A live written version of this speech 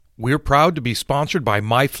We're proud to be sponsored by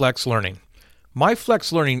MyFlex Learning.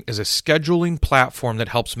 MyFlex Learning is a scheduling platform that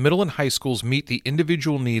helps middle and high schools meet the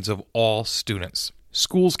individual needs of all students.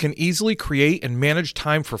 Schools can easily create and manage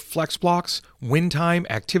time for flex blocks, win time,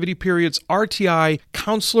 activity periods, RTI,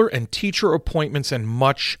 counselor and teacher appointments, and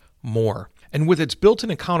much more. And with its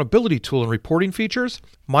built-in accountability tool and reporting features,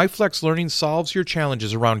 MyFlex Learning solves your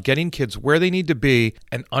challenges around getting kids where they need to be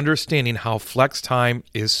and understanding how flex time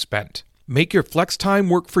is spent. Make your flex time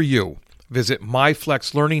work for you. Visit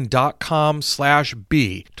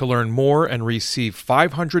myflexlearning.com/B to learn more and receive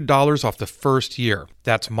 $500 off the first year.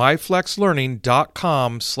 That's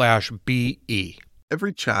myflexlearning.com/BE.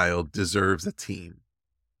 Every child deserves a team.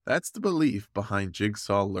 That's the belief behind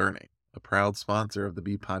Jigsaw Learning, a proud sponsor of the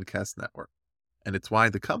B Podcast Network. And it's why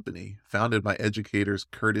the company, founded by educators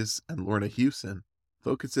Curtis and Lorna Hewson,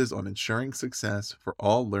 focuses on ensuring success for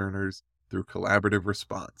all learners through collaborative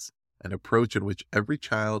response, an approach in which every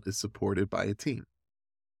child is supported by a team.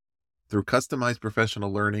 Through customized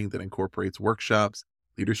professional learning that incorporates workshops,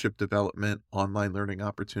 leadership development, online learning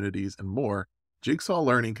opportunities, and more, Jigsaw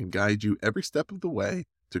Learning can guide you every step of the way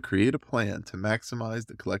to create a plan to maximize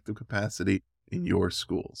the collective capacity in your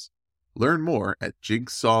schools. Learn more at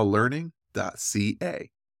jigsawlearning.ca.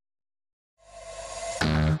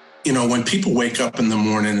 You know, when people wake up in the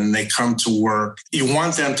morning and they come to work, you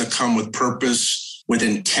want them to come with purpose, with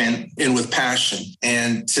intent, and with passion.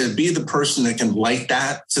 And to be the person that can light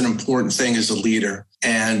that, it's an important thing as a leader.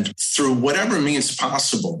 And through whatever means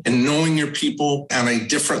possible, and knowing your people on a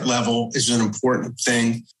different level is an important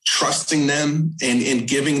thing. Trusting them and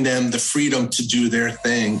giving them the freedom to do their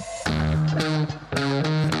thing.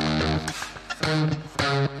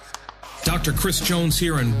 Dr. Chris Jones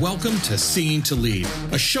here, and welcome to Seeing to Lead,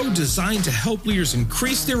 a show designed to help leaders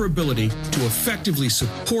increase their ability to effectively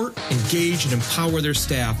support, engage, and empower their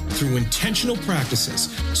staff through intentional practices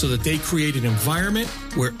so that they create an environment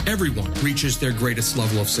where everyone reaches their greatest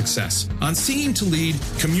level of success. On Seeing to Lead,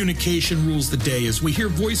 communication rules the day as we hear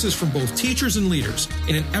voices from both teachers and leaders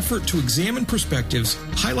in an effort to examine perspectives,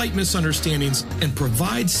 highlight misunderstandings, and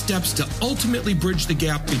provide steps to ultimately bridge the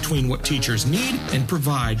gap between what teachers need and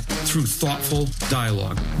provide through thoughtful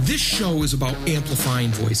dialogue. This show is about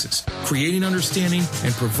amplifying voices, creating understanding,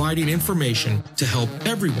 and providing information to help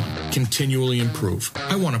everyone continually improve.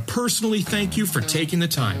 I want to personally thank you for taking the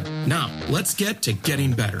time. Now, let's get to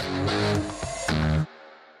getting better.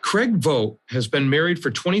 Craig Vogt has been married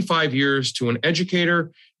for 25 years to an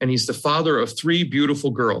educator, and he's the father of 3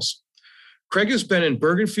 beautiful girls. Craig has been in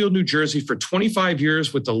Bergenfield, New Jersey for 25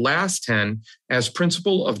 years, with the last 10 as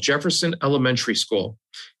principal of Jefferson Elementary School.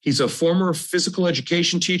 He's a former physical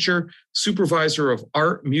education teacher, supervisor of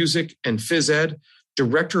art, music, and phys ed,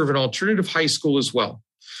 director of an alternative high school as well.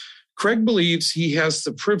 Craig believes he has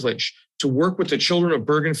the privilege to work with the children of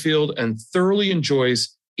Bergenfield and thoroughly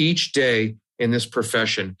enjoys each day in this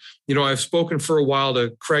profession. You know, I've spoken for a while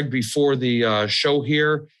to Craig before the show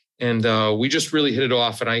here, and we just really hit it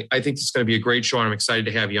off. And I think it's going to be a great show, and I'm excited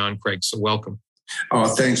to have you on, Craig. So welcome.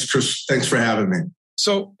 Oh, thanks, Chris. Thanks for having me.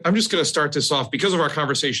 So I'm just going to start this off because of our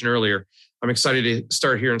conversation earlier. I'm excited to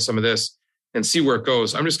start hearing some of this and see where it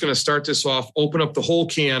goes. I'm just going to start this off, open up the whole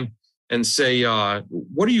can, and say,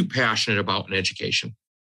 what are you passionate about in education?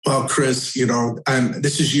 Well, Chris, you know,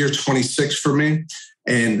 this is year 26 for me.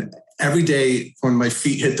 And every day when my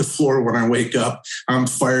feet hit the floor, when I wake up, I'm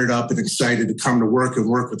fired up and excited to come to work and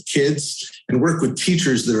work with kids and work with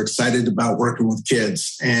teachers that are excited about working with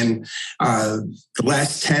kids. And the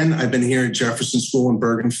last 10, I've been here at Jefferson School in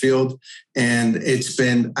Bergenfield. And it's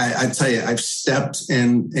been, I tell you, I've stepped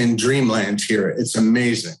in dreamland here. It's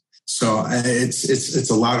amazing. So it's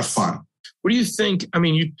a lot of fun. What do you think? I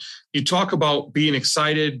mean, you talk about being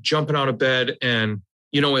excited, jumping out of bed, and,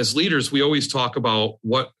 you know, as leaders, we always talk about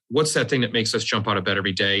what's that thing that makes us jump out of bed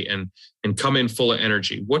every day and come in full of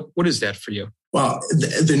energy. What is that for you? Well,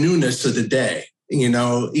 the newness of the day. You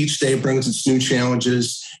know, each day brings its new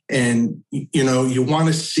challenges, and, you know, you want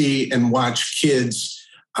to see and watch kids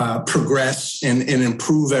progress and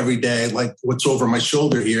improve every day, like what's over my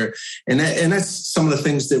shoulder here. And that's some of the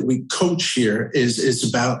things that we coach here is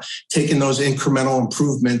about taking those incremental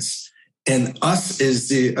improvements and us as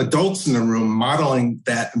the adults in the room modeling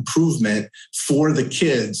that improvement for the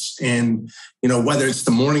kids. And, you know, whether it's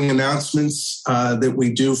the morning announcements that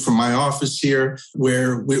we do from my office here,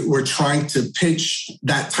 where we're trying to pitch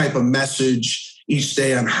that type of message each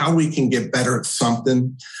day on how we can get better at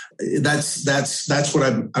something. That's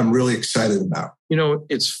what I'm really excited about. You know,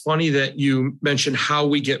 it's funny that you mentioned how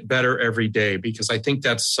we get better every day, because I think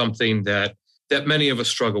that's something that many of us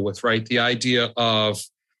struggle with, right? The idea of,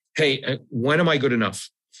 hey, when am I good enough?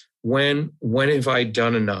 when have I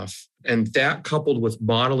done enough? And that coupled with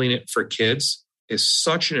modeling it for kids is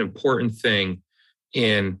such an important thing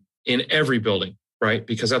in every building, right?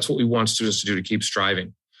 Because that's what we want students to do, to keep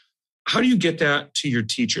striving. How do you get that to your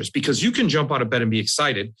teachers? Because you can jump out of bed and be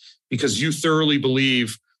excited because you thoroughly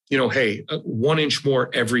believe, hey, 1 inch more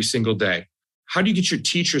every single day. How do you get your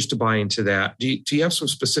teachers to buy into that? Do you have some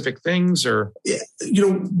specific things or? Yeah,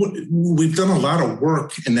 we've done a lot of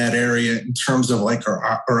work in that area in terms of like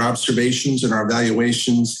our observations and our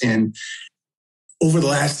evaluations. And over the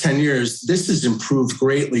last 10 years, this has improved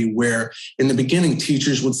greatly, where in the beginning,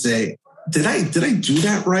 teachers would say, did I do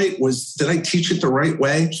that right? Did I teach it the right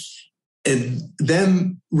way? And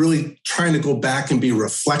them really trying to go back and be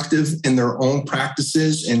reflective in their own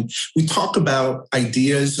practices. And we talk about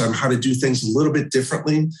ideas on how to do things a little bit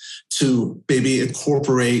differently to maybe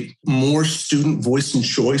incorporate more student voice and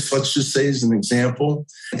choice, let's just say as an example,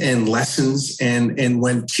 and lessons. And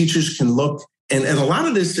when teachers can look, and a lot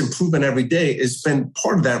of this improvement every day has been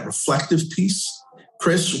part of that reflective piece,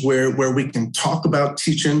 Chris, where we can talk about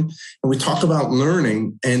teaching and we talk about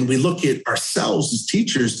learning, and we look at ourselves as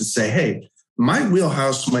teachers to say, hey, my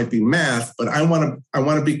wheelhouse might be math, but I want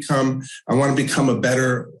to become a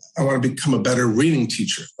better reading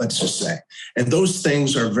teacher, let's just say. And those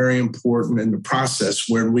things are very important in the process,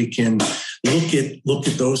 where we can look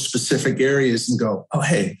at those specific areas and go, oh,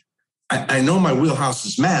 hey, I know my wheelhouse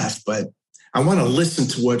is math, but I want to listen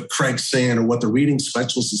to what Craig's saying or what the reading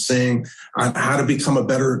specialist is saying on how to become a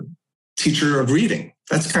better teacher of reading.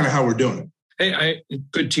 That's kind of how we're doing it. Hey,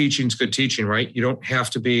 good teaching's good teaching, right? You don't have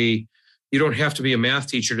to be a math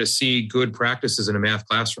teacher to see good practices in a math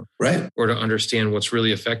classroom, right? Or to understand what's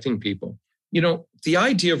really affecting people. The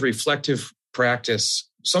idea of reflective practice,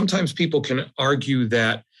 sometimes people can argue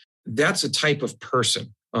that that's a type of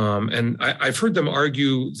person. And I've heard them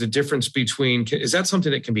argue the difference between, is that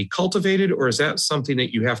something that can be cultivated, or is that something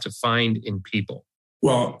that you have to find in people?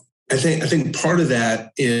 Well, I think part of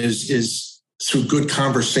that is through good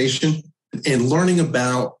conversation and learning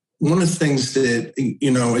about. One of the things that,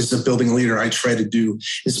 as a building leader, I try to do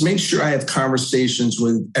is make sure I have conversations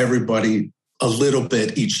with everybody a little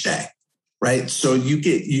bit each day. Right. So you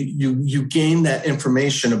gain that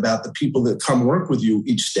information about the people that come work with you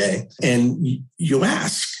each day, and you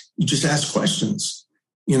just ask questions.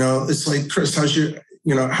 It's like, Chris, how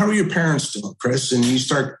are your parents doing, Chris? And you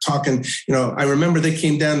start talking, I remember they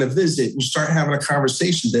came down to visit, and you start having a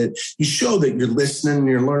conversation that you show that you're listening and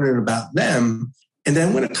you're learning about them. And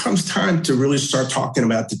then when it comes time to really start talking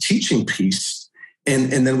about the teaching piece,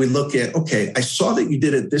 and then we look at, okay, I saw that you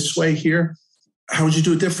did it this way here. How would you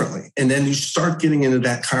do it differently? And then you start getting into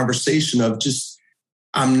that conversation of just,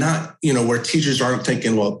 I'm not, where teachers aren't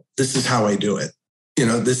thinking, well, this is how I do it.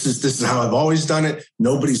 This is how I've always done it.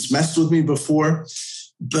 Nobody's messed with me before.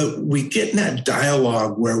 But we get in that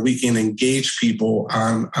dialogue where we can engage people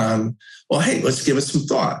on well, hey, let's give it some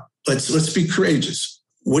thought. Let's be courageous.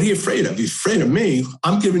 What are you afraid of? You're afraid of me?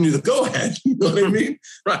 I'm giving you the go ahead. You know what I mean?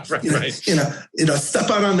 Right. Step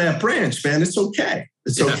out on that branch, man. It's okay.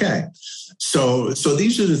 It's okay. So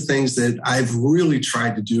these are the things that I've really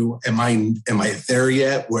tried to do. Am I there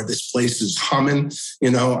yet? Where this place is humming?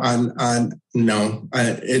 No.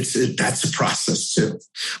 That's a process too.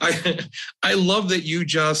 I love that you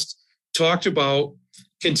just talked about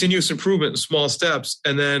continuous improvement in small steps,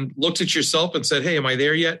 and then looked at yourself and said, hey, am I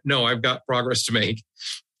there yet? No, I've got progress to make.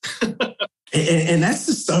 And that's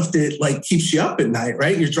the stuff that keeps you up at night,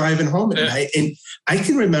 right? You're driving home at night. And I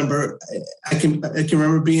can remember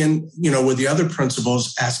being, with the other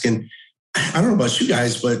principals asking, I don't know about you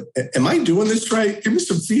guys, but am I doing this right? Give me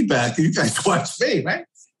some feedback. You guys watch me, right?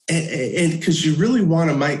 And because you really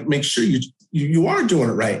want to make sure you are doing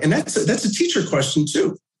it right. And that's a teacher question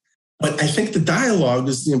too. But I think the dialogue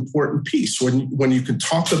is the important piece when you can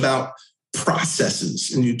talk about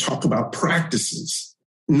processes and you talk about practices.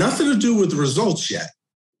 Nothing to do with the results yet,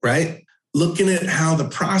 right? Looking at how the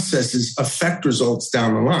processes affect results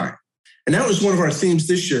down the line. And that was one of our themes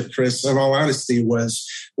this year, Chris, in all honesty, was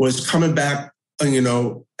coming back,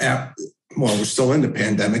 we're still in the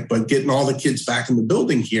pandemic, but getting all the kids back in the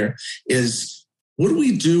building here is, what do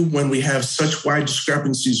we do when we have such wide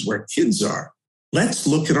discrepancies where kids are? Let's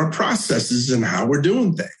look at our processes and how we're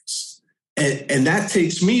doing things. And that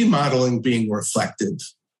takes me modeling being reflective.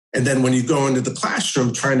 And then when you go into the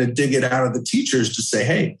classroom, trying to dig it out of the teachers to say,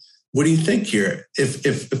 hey, what do you think here?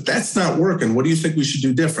 If that's not working, what do you think we should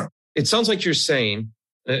do different? It sounds like you're saying,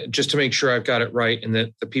 just to make sure I've got it right and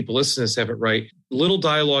that the people listening to this have it right, little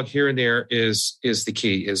dialogue here and there is the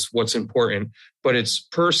key, is what's important, but it's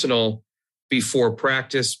personal before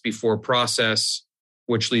practice, before process,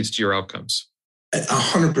 which leads to your outcomes.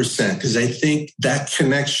 100%, because I think that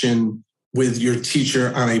connection with your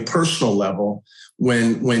teacher on a personal level,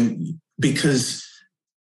 because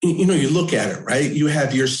you look at it, right? You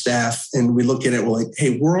have your staff, and we look at it, well, like,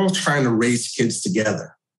 hey, we're all trying to raise kids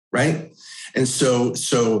together, right? And so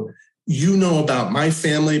you know about my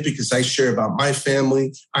family because I share about my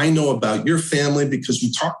family. I know about your family because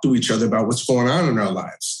we talk to each other about what's going on in our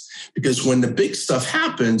lives. Because when the big stuff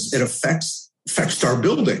happens, it affects our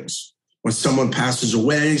buildings. When someone passes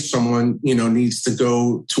away, someone, needs to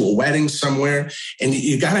go to a wedding somewhere, and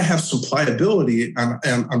you got to have some pliability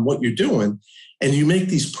on what you're doing. And you make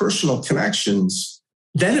these personal connections,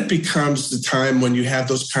 then it becomes the time when you have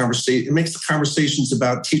those conversations. It makes the conversations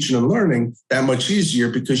about teaching and learning that much easier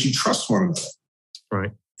because you trust one another.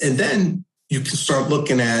 Right. And then you can start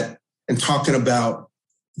looking at and talking about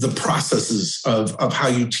the processes of how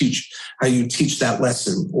you teach that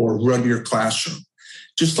lesson or run your classroom.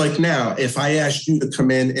 Just like now, if I asked you to come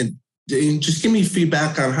in and just give me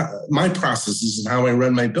feedback on my processes and how I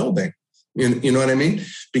run my building. You know what I mean?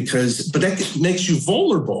 But that makes you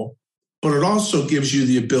vulnerable, but it also gives you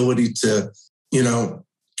the ability to,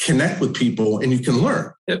 connect with people, and you can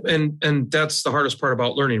learn. And that's the hardest part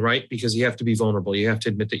about learning, right? Because you have to be vulnerable. You have to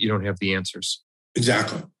admit that you don't have the answers.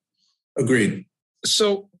 Exactly. Agreed.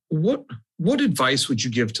 So what advice would you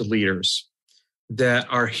give to leaders that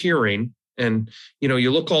are hearing, and,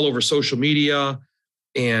 you look all over social media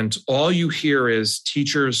and all you hear is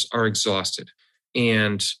teachers are exhausted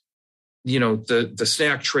and the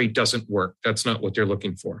snack tray doesn't work. That's not what they're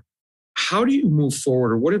looking for. How do you move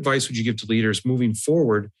forward, or what advice would you give to leaders moving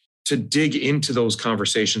forward to dig into those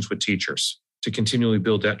conversations with teachers, to continually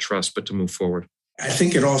build that trust, but to move forward? I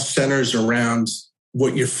think it all centers around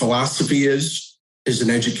what your philosophy is as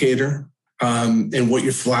an educator, and what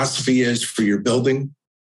your philosophy is for your building,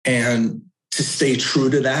 and to stay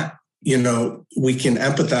true to that. We can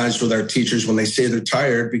empathize with our teachers when they say they're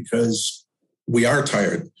tired, because we are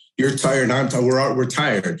tired. You're tired, I'm tired, we're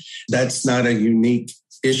tired. That's not a unique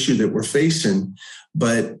issue that we're facing,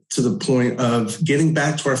 but to the point of getting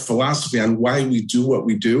back to our philosophy on why we do what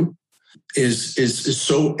we do is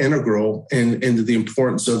so integral into the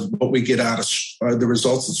importance of what we get out of the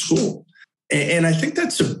results of school. And I think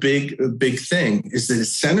that's a big thing, is that it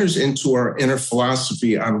centers into our inner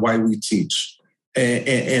philosophy on why we teach.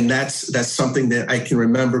 And that's something that I can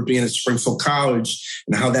remember being at Springfield College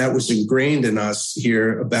and how that was ingrained in us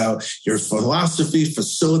here, about your philosophy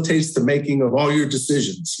facilitates the making of all your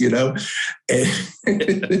decisions,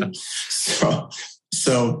 And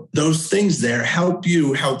so those things there help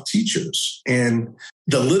you help teachers, and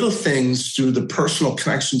the little things through the personal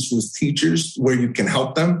connections with teachers where you can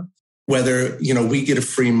help them, whether, we get a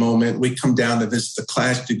free moment, we come down to visit the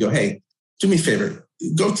class to go, hey, do me a favor.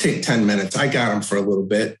 Go take 10 minutes. I got them for a little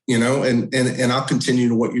bit, and I'll continue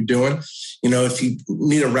to what you're doing. If you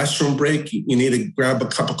need a restroom break, you need to grab a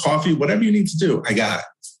cup of coffee, whatever you need to do, I got it.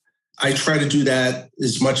 I try to do that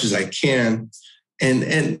as much as I can.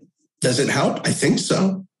 And does it help? I think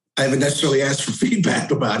so. I haven't necessarily asked for feedback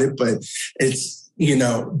about it, but it's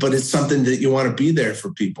something that you want to be there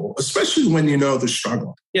for people, especially when they're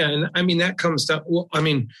struggling. Yeah. And I mean, that comes down,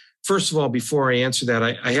 first of all, before I answer that,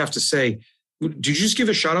 I have to say, did you just give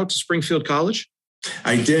a shout out to Springfield College?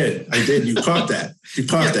 I did. You caught that. You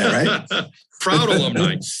caught that, right? Proud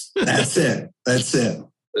alumni. That's it.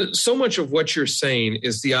 So much of what you're saying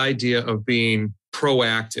is the idea of being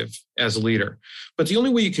proactive as a leader. But the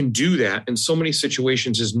only way you can do that in so many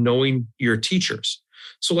situations is knowing your teachers.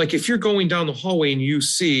 So like if you're going down the hallway and you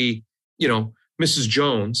see, Mrs.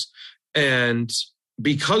 Jones, and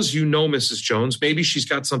because Mrs. Jones, maybe she's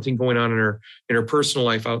got something going on in her personal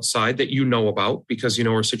life outside that you know about because you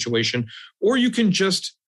know her situation, or you can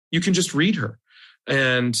just read her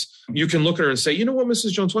and you can look at her and say, you know what,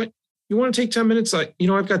 Mrs. Jones, what you want to take 10 minutes? I've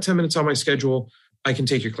got 10 minutes on my schedule. I can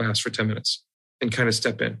take your class for 10 minutes and kind of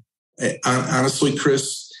step in. Honestly,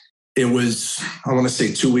 Chris, it was, I want to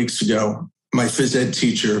say 2 weeks ago, my phys ed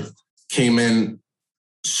teacher came in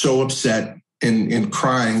so upset and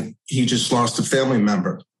crying. He just lost a family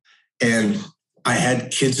member. And I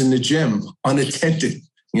had kids in the gym unattended,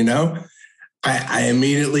 I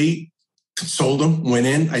immediately consoled him, went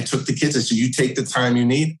in, I took the kids. I said, you take the time you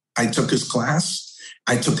need. I took his class.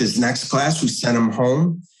 I took his next class. We sent him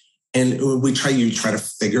home, and you try to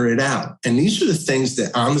figure it out. And these are the things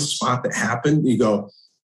that on the spot that happen, you go,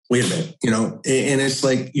 wait a minute, and it's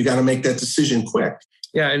like, you got to make that decision quick.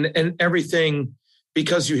 Yeah. And everything,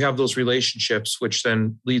 because you have those relationships, which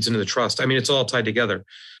then leads into the trust. I mean, it's all tied together.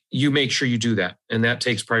 You make sure you do that. And that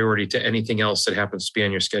takes priority to anything else that happens to be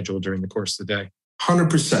on your schedule during the course of the day.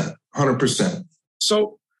 100%. 100%.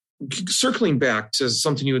 So circling back to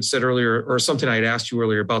something you had said earlier, or something I had asked you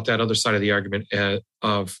earlier about that other side of the argument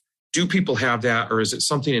of, do people have that, or is it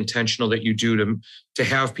something intentional that you do to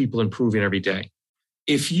have people improving every day?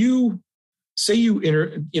 If you say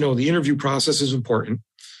the interview process is important,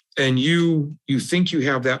 and you think you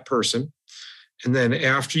have that person, and then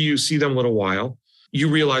after you see them a little while, you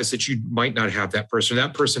realize that you might not have that person.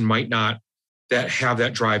 That person might not have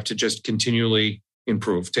that drive to just continually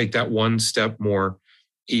improve, take that one step more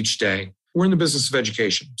each day. We're in the business of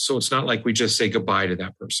education, so it's not like we just say goodbye to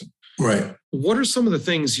that person. Right. What are some of the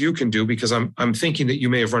things you can do? Because I'm thinking that you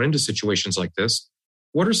may have run into situations like this.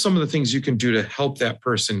 What are some of the things you can do to help that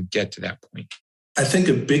person get to that point? I think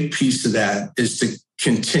a big piece of that is to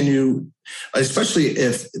continue, especially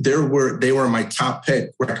if they were my top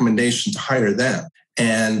pick recommendation to hire them.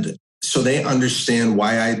 And so they understand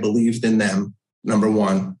why I believed in them, number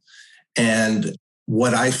one, and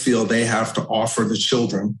what I feel they have to offer the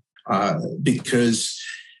children. Because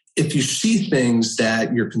if you see things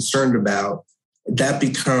that you're concerned about, that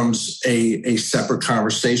becomes a separate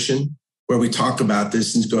conversation where we talk about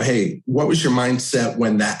this and go, hey, what was your mindset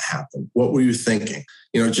when that happened? What were you thinking?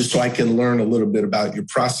 Just so I can learn a little bit about your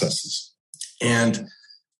processes. And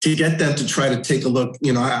to get them to try to take a look,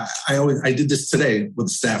 I did this today with a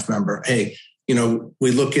staff member. Hey,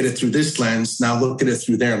 we look at it through this lens, now look at it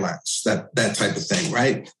through their lens, that type of thing,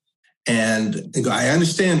 right? And they go, I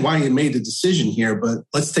understand why you made the decision here, but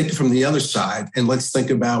let's take it from the other side and let's think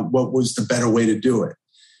about what was the better way to do it.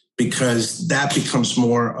 Because that becomes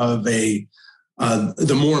more of the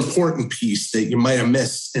more important piece that you might have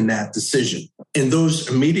missed in that decision. And those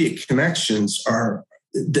immediate connections or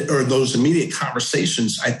those immediate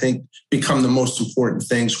conversations, I think, become the most important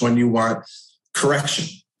things when you want correction.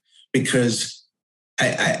 Because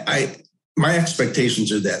my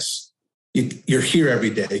expectations are this: you're here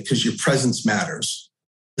every day because your presence matters.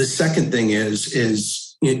 The second thing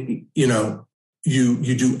is you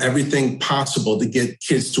do everything possible to get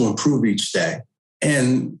kids to improve each day.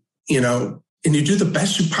 And you do the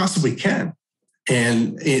best you possibly can.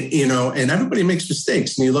 And everybody makes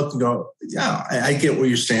mistakes, and you look and go, yeah, I get what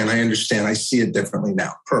you're saying. I understand. I see it differently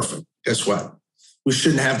now. Perfect. Guess what? We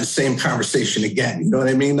shouldn't have the same conversation again. You know what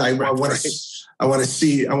I mean? I want to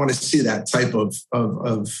see that type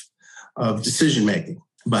of decision making.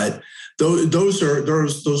 But those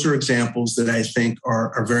are examples that I think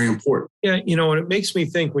are very important. Yeah, and it makes me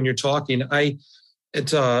think when you're talking. At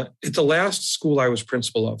the last school I was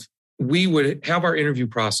principal of, we would have our interview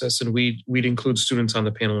process, and we'd include students on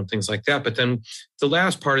the panel and things like that. But then the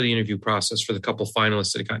last part of the interview process for the couple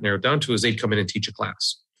finalists that it got narrowed down to is they'd come in and teach a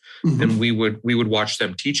class, and we would watch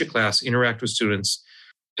them teach a class, interact with students,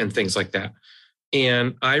 and things like that.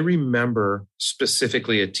 And I remember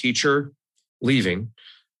specifically a teacher leaving.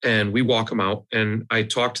 And we walk them out, and I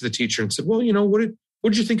talked to the teacher and said, well, what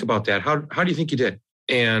did you think about that? How do you think you did?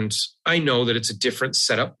 And I know that it's a different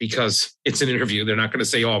setup because it's an interview. They're not going to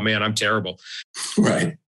say, oh man, I'm terrible.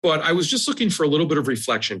 Right. But I was just looking for a little bit of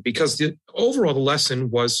reflection because the lesson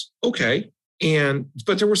was okay.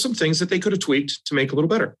 But there were some things that they could have tweaked to make a little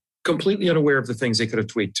better. Completely unaware of the things they could have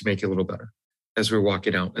tweaked to make it a little better as we were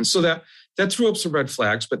walking out. And so that threw up some red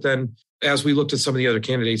flags. But then as we looked at some of the other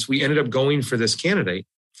candidates, we ended up going for this candidate.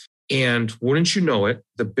 And wouldn't you know it,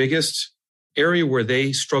 the biggest area where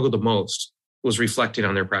they struggled the most was reflecting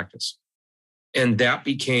on their practice. And that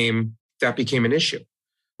became an issue.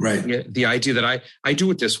 Right. The idea that I do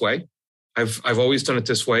it this way. I've always done it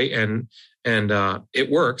this way and it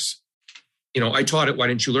works. I taught it, why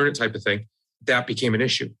didn't you learn it type of thing. That became an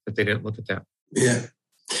issue that they didn't look at that. Yeah.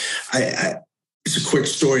 It's a quick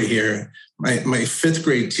story here. My fifth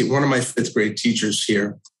grade, one of my fifth grade teachers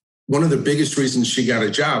here, one of the biggest reasons she got a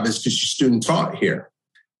job is because she student taught here.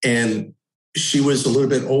 And she was a little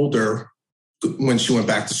bit older when she went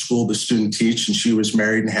back to school to student teach, and she was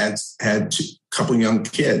married and had a couple of young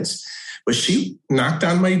kids. But she knocked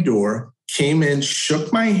on my door, came in,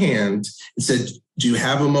 shook my hand, and said, do you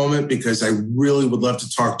have a moment? Because I really would love to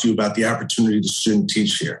talk to you about the opportunity to student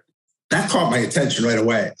teach here. That caught my attention right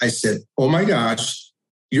away. I said, oh my gosh,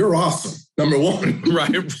 you're awesome. Number one.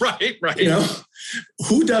 Right.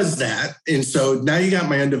 Who does that? And so now you got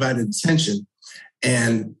my undivided attention.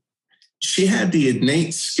 And she had the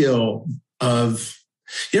innate skill of,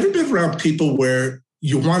 you ever been around people where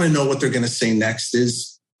you want to know what they're going to say next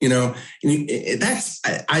is, that's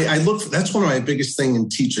one of my biggest thing in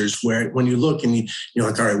teachers, where when you look and you're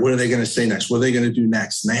like, all right, what are they going to say next? What are they going to do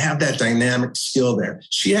next? And they have that dynamic skill there.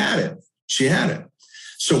 She had it.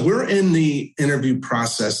 So we're in the interview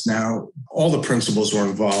process now. All the principals were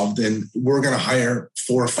involved, and we're going to hire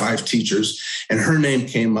 4 or 5 teachers. And her name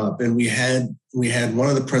came up, and we had one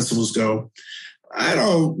of the principals go, "I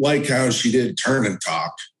don't like how she did turn and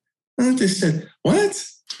talk." And they said, "What?"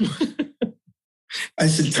 I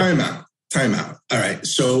said, time out. All right.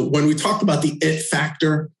 So when we talk about the it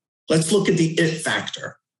factor, let's look at the it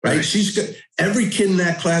factor, right? Every kid in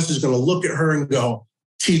that class is going to look at her and go,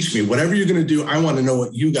 "Teach me. Whatever you're going to do, I want to know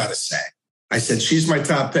what you got to say." I said, "She's my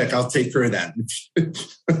top pick. I'll take her of that.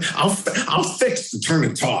 I'll fix the turn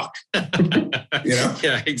and talk." You know?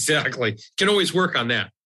 Yeah, exactly. Can always work on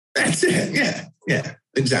that. That's it. Yeah,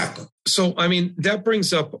 exactly. So, I mean, that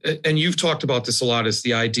brings up, and you've talked about this a lot, is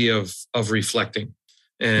the idea of reflecting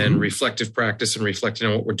and reflective practice and reflecting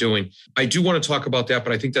on what we're doing. I do want to talk about that,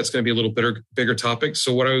 but I think that's going to be a little bigger topic.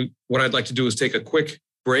 So what I'd like to do is take a quick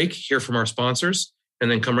break, hear from our sponsors,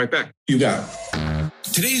 and then come right back. You got it.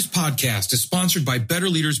 Today's podcast is sponsored by Better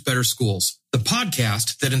Leaders, Better Schools, the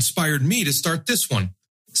podcast that inspired me to start this one.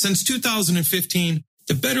 Since 2015,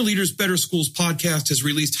 the Better Leaders, Better Schools podcast has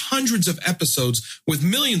released hundreds of episodes with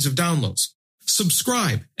millions of downloads.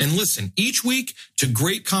 Subscribe and listen each week to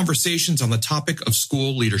great conversations on the topic of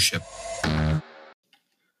school leadership.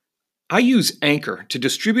 I use Anchor to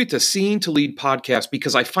distribute the Seeing to Lead podcast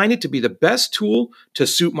because I find it to be the best tool to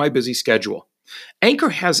suit my busy schedule. Anchor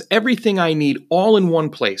has everything I need all in one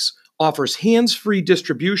place, offers hands-free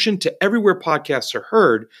distribution to everywhere podcasts are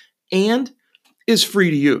heard, and is free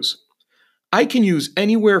to use. I can use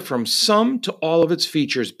anywhere from some to all of its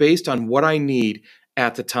features based on what I need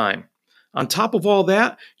at the time. On top of all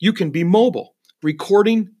that, you can be mobile,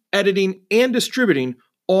 recording, editing, and distributing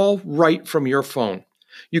all right from your phone.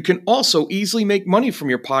 You can also easily make money from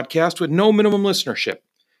your podcast with no minimum listenership.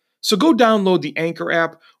 So go download the Anchor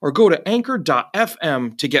app or go to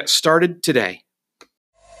anchor.fm to get started today.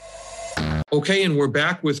 Okay, and we're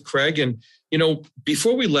back with Craig. And,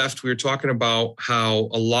 before we left, we were talking about how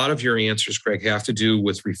a lot of your answers, Craig, have to do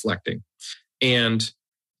with reflecting. And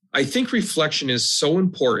I think reflection is so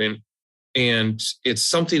important, and it's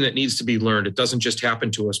something that needs to be learned. It doesn't just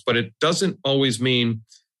happen to us, but it doesn't always mean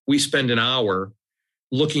we spend an hour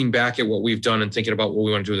looking back at what we've done and thinking about what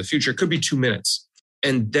we want to do in the future. It could be 2 minutes.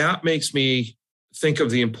 And that makes me think of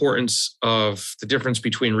the importance of the difference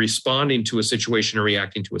between responding to a situation or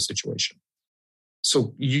reacting to a situation.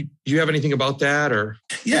 So you have anything about that? Or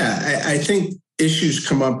Yeah, I think issues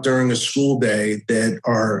come up during a school day that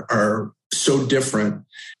are so different.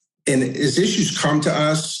 And as issues come to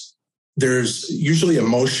us, there's usually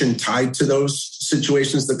emotion tied to those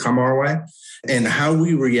situations that come our way. And how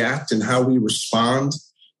we react and how we respond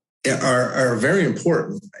are very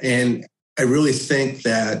important. And I really think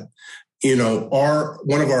that,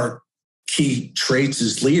 one of our key traits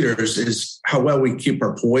as leaders is how well we keep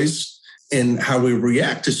our poise and how we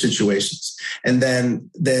react to situations. And then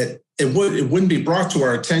that it wouldn't be brought to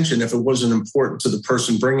our attention if it wasn't important to the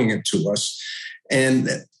person bringing it to us. And,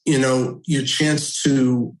 your chance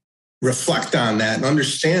to reflect on that and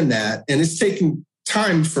understand that. And it's taken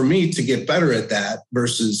time for me to get better at that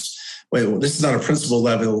versus, this is not a principal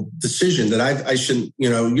level decision that I shouldn't,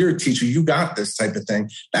 you're a teacher, you got this type of thing.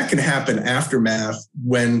 That can happen aftermath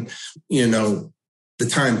when, the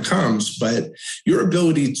time comes, but your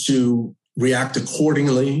ability to react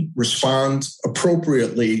accordingly, respond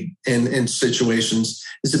appropriately in situations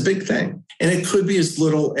is a big thing. And it could be as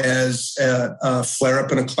little as a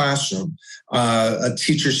flare-up in a classroom, a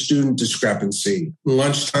teacher-student discrepancy,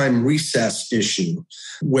 lunchtime recess issue.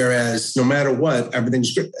 Whereas no matter what,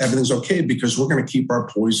 everything's okay because we're going to keep our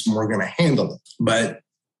poise and we're going to handle it. But,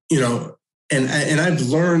 and I've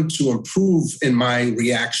learned to improve in my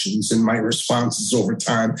reactions and my responses over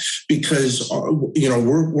time because,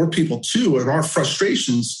 we're people too, and our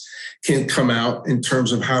frustrations can come out in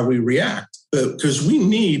terms of how we react because we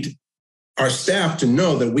need our staff to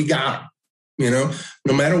know that we got them,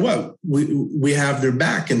 no matter what, we have their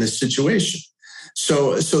back in this situation.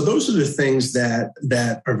 So those are the things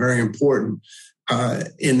that are very important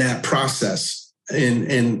in that process.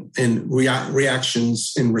 In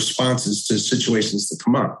reactions and responses to situations that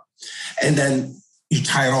come up. And then you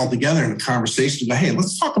tie it all together in a conversation. Like, hey,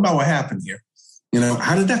 let's talk about what happened here.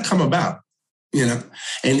 How did that come about?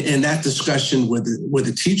 And that discussion with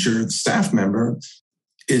the teacher, the staff member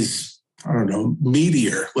is, I don't know,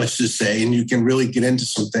 meatier, let's just say. And you can really get into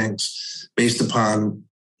some things based upon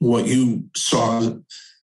what you saw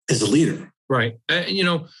as a leader. Right.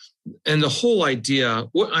 And the whole idea,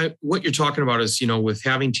 what you're talking about is, with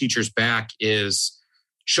having teachers back is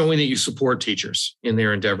showing that you support teachers in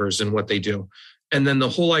their endeavors and what they do. And then the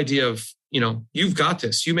whole idea of, you've got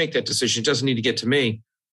this, you make that decision. It doesn't need to get to me.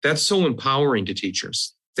 That's so empowering to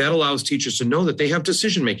teachers. That allows teachers to know that they have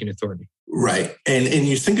decision-making authority. Right. And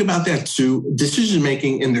you think about that too,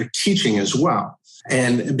 decision-making in their teaching as well.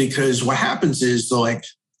 And because what happens is like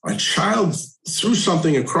a child threw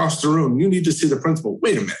something across the room, you need to see the principal.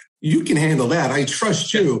 Wait a minute, you can handle that. I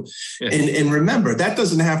trust you. Yeah. And remember, that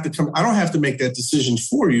doesn't have to come, I don't have to make that decision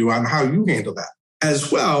for you on how you handle that.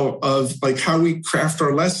 As well of like how we craft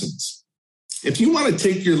our lessons. If you want to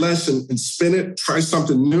take your lesson and spin it, try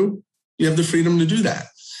something new, you have the freedom to do that.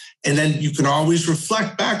 And then you can always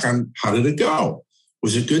reflect back on how did it go?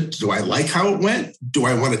 Was it good? Do I like how it went? Do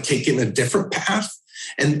I want to take it in a different path?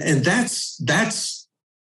 And that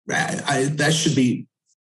should be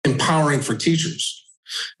empowering for teachers.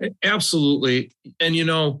 Absolutely. And,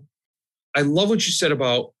 I love what you said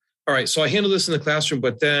about, all right, so I handle this in the classroom,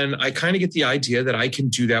 but then I kind of get the idea that I can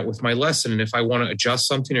do that with my lesson. And if I want to adjust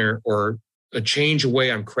something or a change a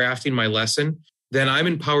way I'm crafting my lesson, then I'm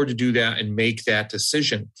empowered to do that and make that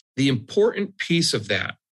decision. The important piece of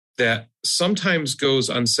that sometimes goes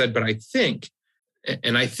unsaid, but I think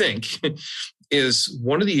is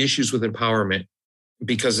one of the issues with empowerment,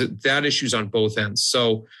 because that issue's on both ends.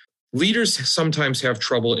 So leaders sometimes have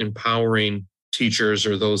trouble empowering teachers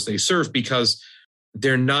or those they serve because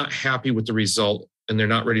they're not happy with the result and they're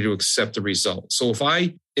not ready to accept the result. So if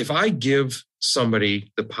I give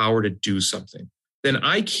somebody the power to do something, then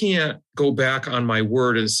I can't go back on my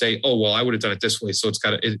word and say, oh, well, I would have done it this way, so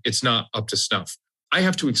it's not up to snuff. I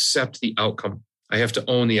have to accept the outcome. I have to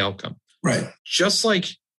own the outcome. Right. Just like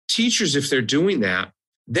teachers, if they're doing that,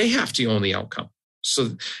 they have to own the outcome.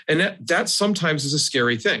 So, and that sometimes is a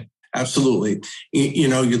scary thing. Absolutely.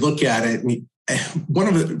 You look at it, and one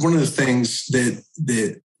of the things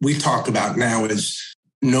that we talk about now is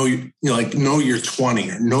know you're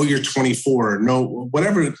 20 or know you're 24 or know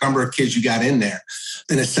whatever number of kids you got in there.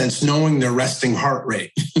 In a sense, knowing their resting heart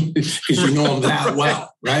rate because you know them that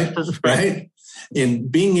well, right?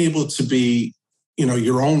 And being able to be,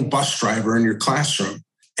 your own bus driver in your classroom.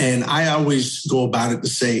 And I always go about it to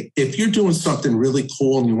say, if you're doing something really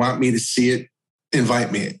cool and you want me to see it,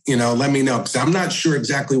 invite me, let me know, because I'm not sure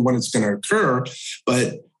exactly when it's going to occur,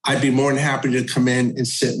 but I'd be more than happy to come in and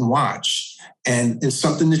sit and watch. And it's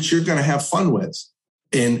something that you're going to have fun with.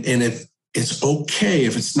 And if it's okay,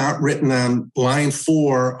 if it's not written on line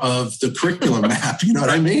 4 of the curriculum map, you know what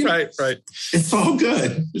I mean? Right. It's all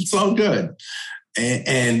good. It's all good.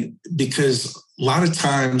 And because a lot of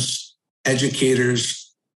times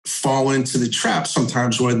educators fall into the trap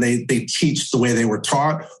sometimes when they teach the way they were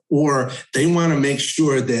taught, or they want to make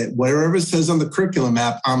sure that whatever it says on the curriculum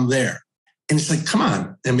map, I'm there. And it's like, come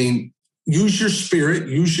on. I mean, use your spirit,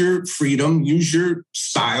 use your freedom, use your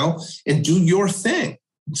style, and do your thing.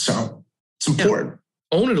 So it's important.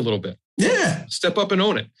 Yeah. Own it a little bit. Yeah. Step up and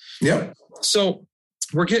own it. Yep. So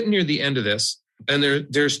we're getting near the end of this. And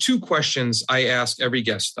there's 2 questions I ask every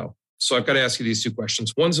guest, though. So I've got to ask you these 2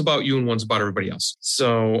 questions. One's about you and one's about everybody else.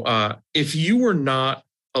 So if you were not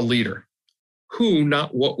a leader, who,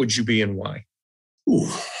 not what would you be and why? Ooh,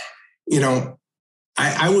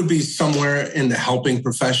 I would be somewhere in the helping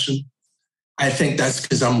profession. I think that's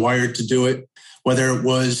because I'm wired to do it, whether it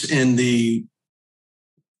was in the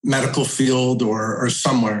medical field or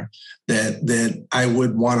somewhere that I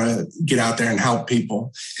would want to get out there and help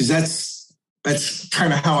people, because that's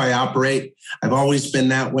kind of how I operate. I've always been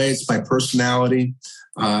that way. It's my personality.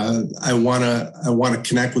 I want to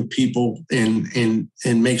connect with people and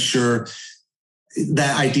make sure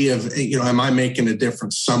that idea of, am I making a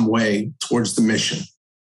difference some way towards the mission?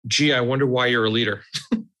 Gee, I wonder why you're a leader.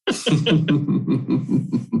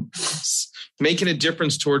 Making a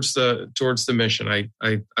difference towards the mission.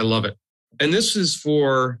 I love it. And this is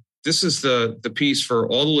the piece for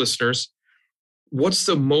all the listeners. What's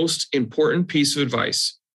the most important piece of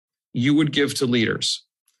advice you would give to leaders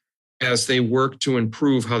as they work to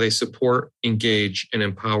improve how they support, engage, and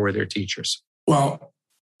empower their teachers? Well,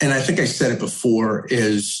 and I think I said it before,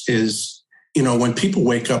 is when people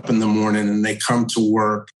wake up in the morning and they come to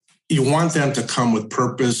work, you want them to come with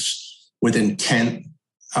purpose, with intent,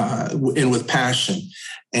 and with passion.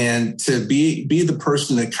 And to be the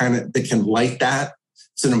person that can light that,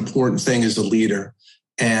 it's an important thing as a leader.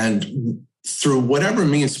 And through whatever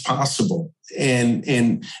means possible,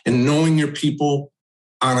 and knowing your people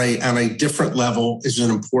on a different level is an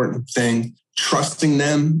important thing. Trusting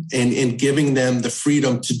them and giving them the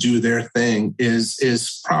freedom to do their thing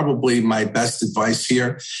is probably my best advice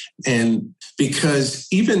here. And because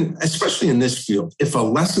especially in this field, if a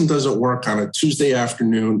lesson doesn't work on a Tuesday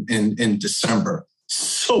afternoon in December,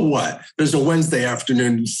 so what? There's a Wednesday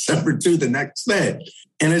afternoon in December too, the next day.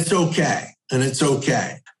 And it's okay.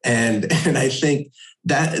 And I think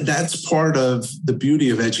that's part of the beauty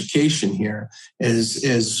of education here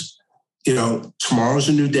is tomorrow's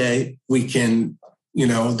a new day. We can,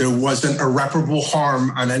 there wasn't irreparable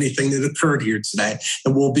harm on anything that occurred here today,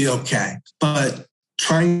 and we'll be okay. But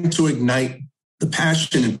trying to ignite the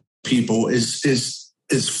passion in people is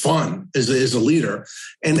fun as a leader,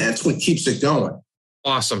 and that's what keeps it going.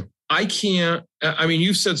 Awesome.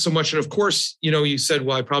 You said so much. And of course, you said,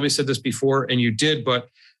 well, I probably said this before, and you did, but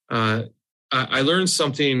I learned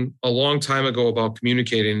something a long time ago about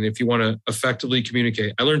communicating. And if you want to effectively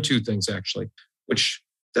communicate, I learned two things actually, which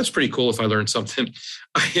that's pretty cool if I learned something.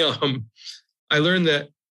 I learned that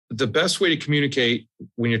the best way to communicate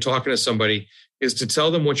when you're talking to somebody is to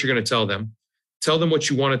tell them what you're going to tell them what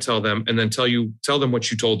you want to tell them, and then tell them what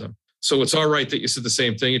you told them. So it's all right that you said the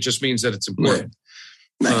same thing. It just means that it's important.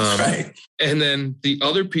 That's right. And then the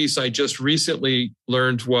other piece I just recently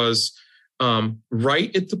learned was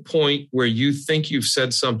right at the point where you think you've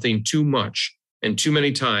said something too much and too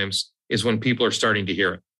many times is when people are starting to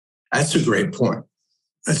hear it. That's a great point.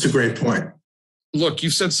 Look,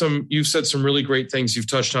 you've said some really great things. You've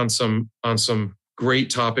touched on some great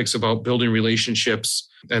topics about building relationships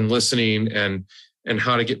and listening and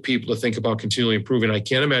how to get people to think about continually improving. I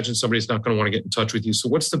can't imagine somebody's not going to want to get in touch with you. So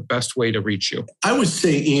what's the best way to reach you? I would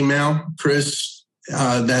say email, Chris.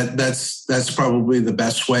 That's probably the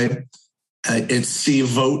best way. It's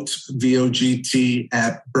cvogt, VOGT,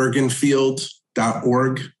 at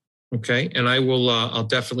bergenfield.org. Okay. And I will, I'll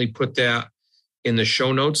definitely put that in the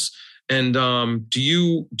show notes. And are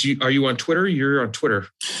you on Twitter? You're on Twitter.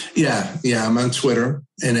 Yeah, I'm on Twitter,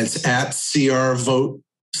 and it's at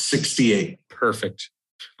CRVote68. Perfect.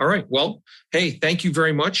 All right. Well, hey, thank you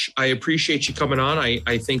very much. I appreciate you coming on.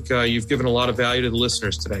 I think you've given a lot of value to the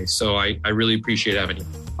listeners today. So I really appreciate having you.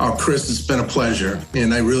 Oh, Chris, it's been a pleasure,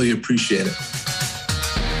 and I really appreciate it.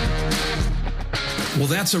 Well,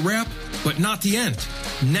 that's a wrap, but not the end.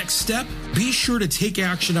 Next step, be sure to take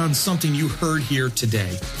action on something you heard here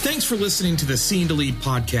today. Thanks for listening to the Seen to Lead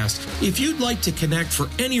podcast. If you'd like to connect for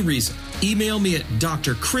any reason, email me at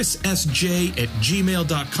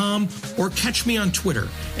drchrissj@gmail.com or catch me on Twitter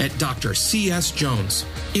at drcsjones.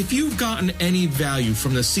 If you've gotten any value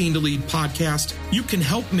from the Seen to Lead podcast, you can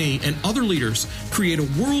help me and other leaders create a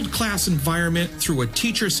world-class environment through a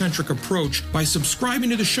teacher-centric approach by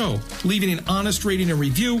subscribing to the show, leaving an honest rating and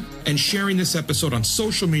review, and sharing this episode on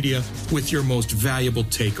social media with your most valuable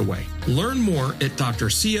takeaway. Learn more at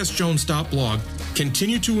drcsjones.blog.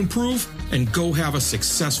 Continue to improve and go have a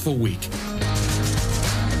successful week.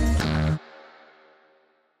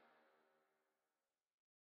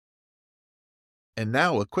 And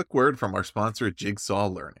now a quick word from our sponsor, Jigsaw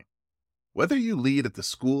Learning. Whether you lead at the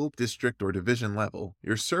school, district, or division level,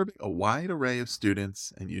 you're serving a wide array of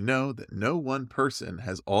students, and you know that no one person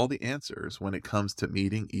has all the answers when it comes to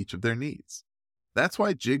meeting each of their needs. That's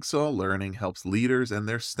why Jigsaw Learning helps leaders and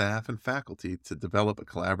their staff and faculty to develop a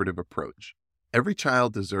collaborative approach. Every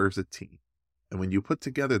child deserves a team, and when you put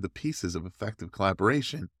together the pieces of effective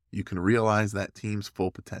collaboration, you can realize that team's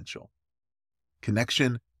full potential.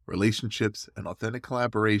 Connection, relationships, and authentic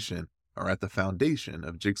collaboration are at the foundation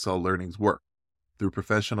of Jigsaw Learning's work. Through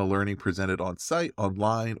professional learning presented on-site,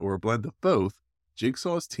 online, or a blend of both,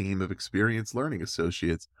 Jigsaw's team of experienced learning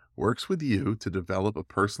associates works with you to develop a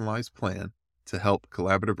personalized plan to help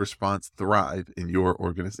collaborative response thrive in your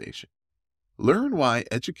organization. Learn why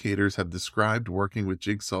educators have described working with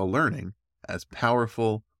Jigsaw Learning as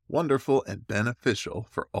powerful, wonderful, and beneficial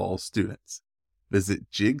for all students.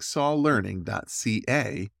 Visit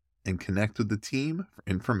jigsawlearning.ca and connect with the team for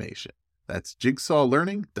information. That's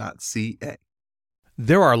jigsawlearning.ca.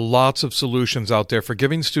 There are lots of solutions out there for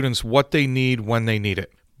giving students what they need when they need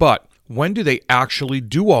it. But when do they actually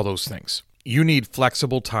do all those things? You need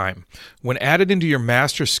flexible time. When added into your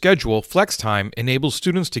master schedule, FlexTime enables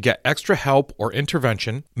students to get extra help or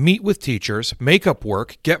intervention, meet with teachers, make up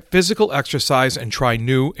work, get physical exercise, and try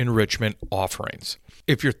new enrichment offerings.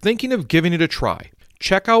 If you're thinking of giving it a try,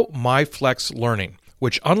 check out MyFlex Learning,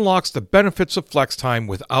 which unlocks the benefits of FlexTime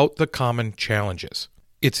without the common challenges.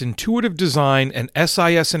 Its intuitive design and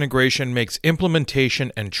SIS integration makes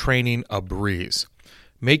implementation and training a breeze.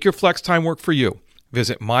 Make your FlexTime work for you.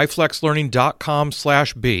 Visit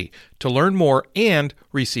myflexlearning.com/B to learn more and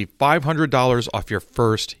receive $500 off your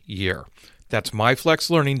first year. That's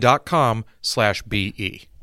myflexlearning.com/BE.